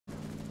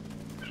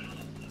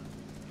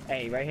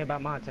Hey, right here by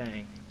my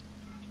tank.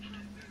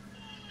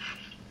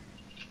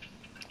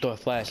 Throw a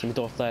flash. Let me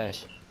throw a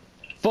flash.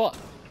 Fuck.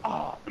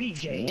 Oh,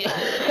 PJ.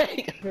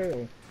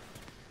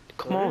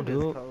 Come on,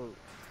 dude.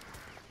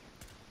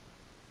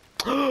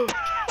 Oh,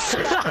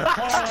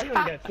 you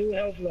only got 2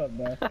 health left,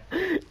 man.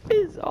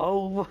 It's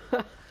over.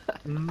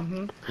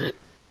 Mm-hmm.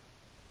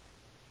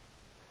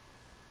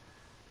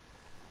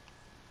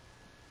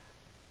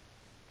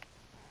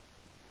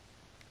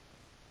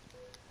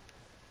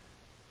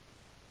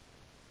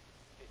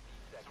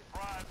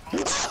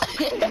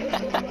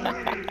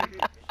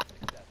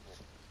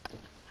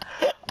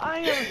 I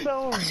am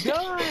so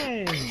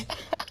done.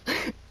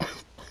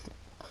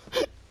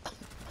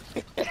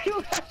 You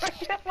got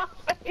right in my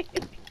face.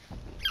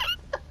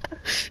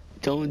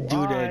 Don't do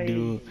that,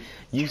 dude.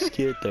 You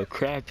scared the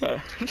crap out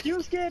of me.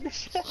 You scared the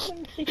shit out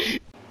of me.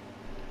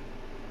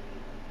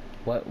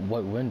 What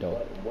window?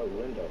 What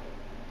window?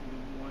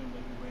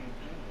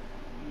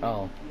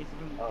 Oh.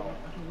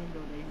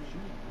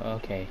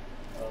 Okay.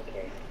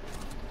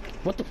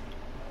 What the?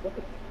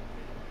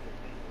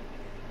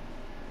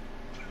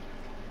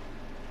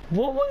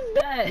 What was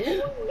that?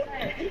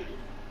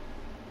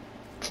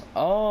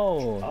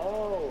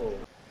 Oh.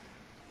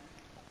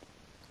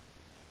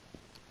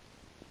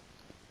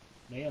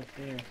 They up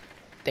there.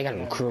 They got a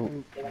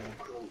recruit.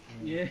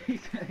 Yeah, he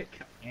said.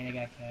 And they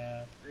got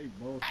Cav. They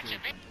both.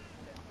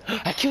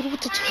 I killed him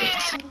with the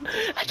twins.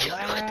 I killed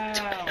him with the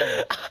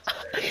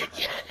twins.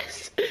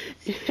 Yes.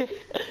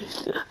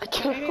 I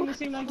killed him. It didn't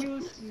seem like he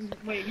was.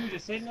 Wait, he was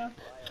just sitting there?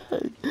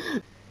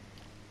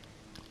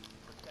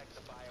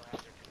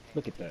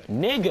 Look at that.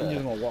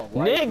 Nigga. Walk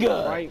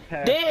Nigga. Right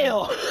past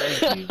damn.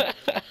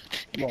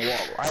 You gonna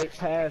walk right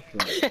past him.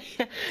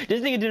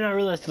 This nigga did not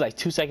realize till like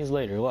 2 seconds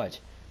later.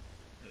 Watch.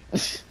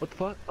 What the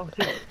fuck? Oh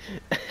shit.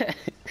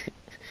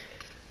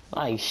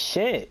 Like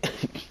shit.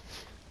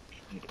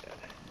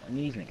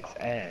 These niggas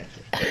ass.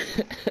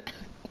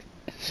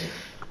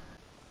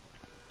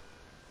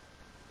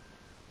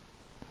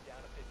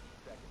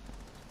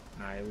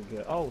 Alright, we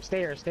good. Oh,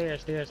 stairs,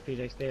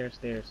 PJ,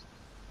 stairs.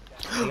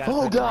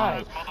 Oh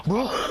god,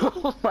 bro!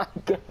 Oh my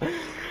god!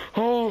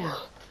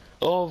 Oh,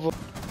 over.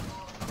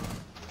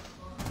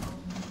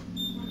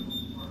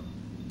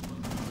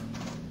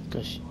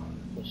 Push.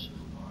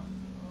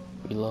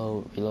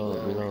 Reload.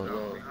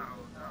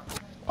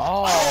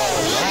 Oh, wow.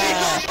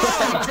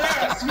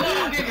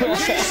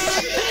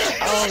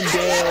 I'm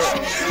dead.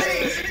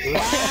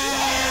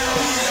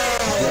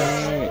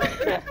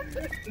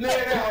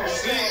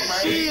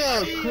 She a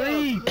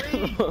creep.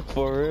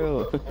 For real.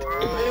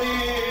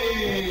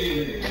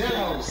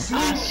 I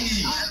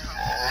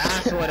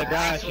swear to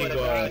God, she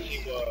was.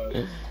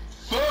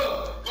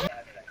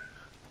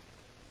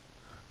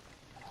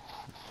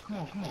 Come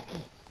on.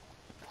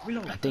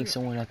 Reload. I think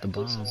someone at the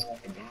bomb.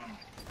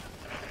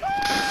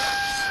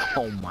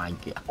 Oh my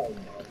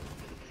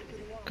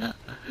god.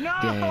 No!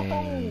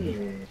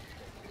 Dang.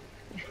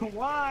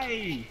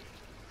 Why?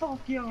 Fuck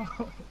y'all.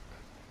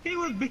 He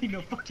was beating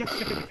the fuck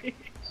out of me.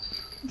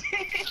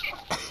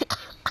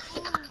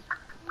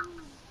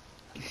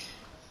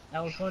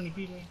 That was funny,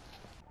 PJ.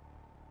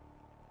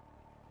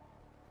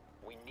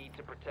 We need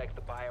to protect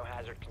the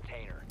biohazard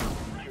container.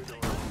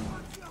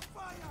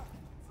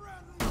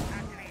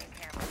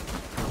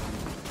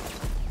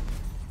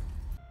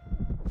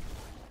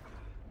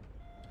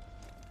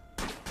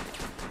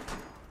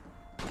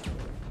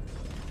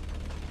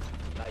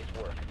 Nice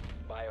work.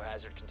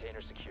 Biohazard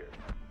container secured.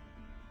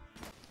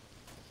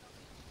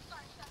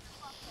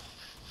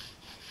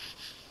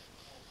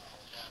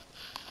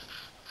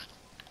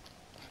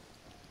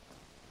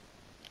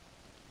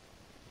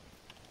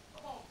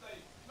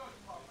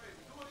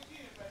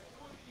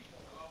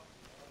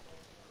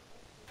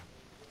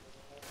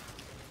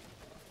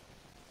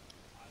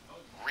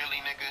 Really,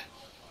 nigga?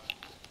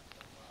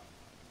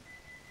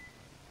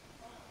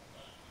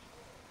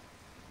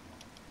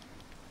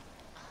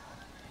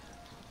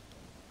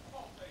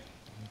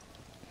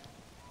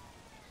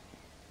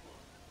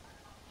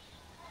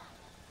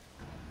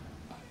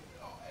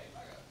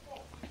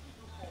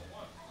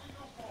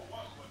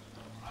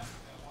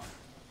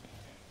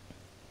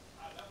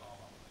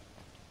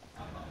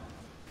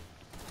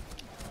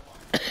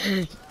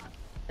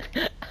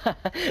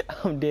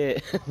 I'm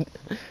dead.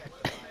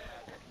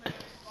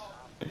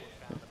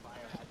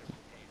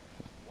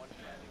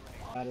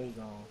 That is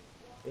gone.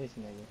 This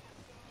nigga.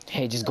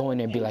 Hey, just go in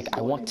there and be like,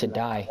 I want to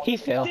die. He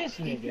fell. This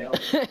nigga.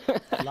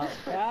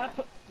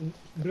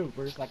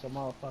 Bloopers like a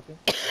motherfucker.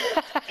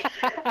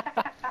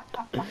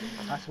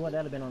 I swear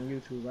that'd have been on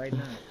YouTube right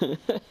now.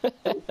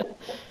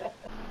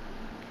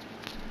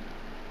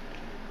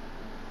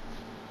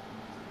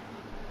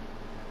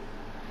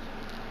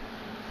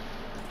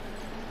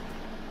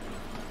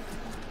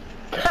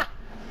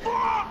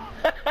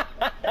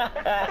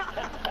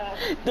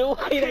 The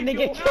way that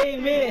nigga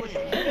came in.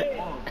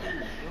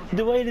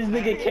 The way this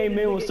nigga came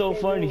in was so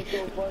funny.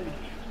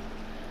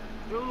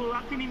 Dude,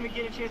 I couldn't even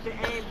get a chance to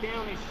aim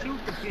down and shoot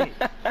the bitch.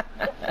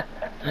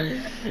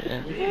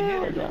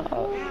 Hell no.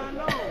 Hell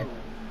no.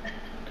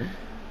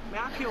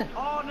 Man, I killed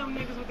all them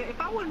niggas with that.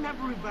 If I would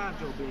never revived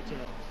your bitch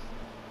ass.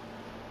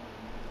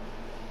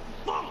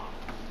 Fuck!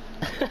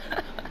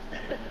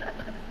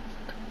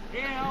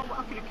 Yeah,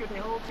 I could have killed that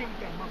whole team with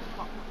that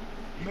motherfucker.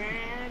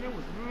 Man, it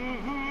was,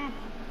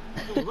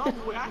 it was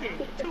over with. I had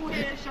 2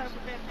 headshots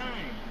with that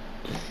thing.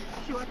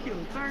 Shoot, I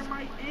killed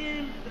Thermite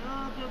and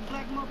the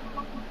black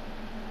motherfucker.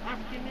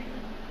 African nigga.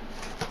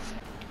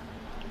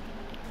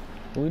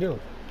 What we doing?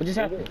 What just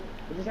happened?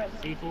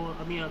 C4,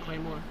 I mean,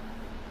 Claymore.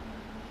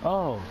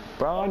 Oh,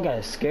 bro, I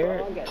got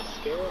scared.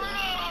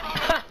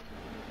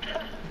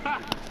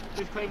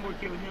 This Claymore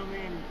killed him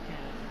and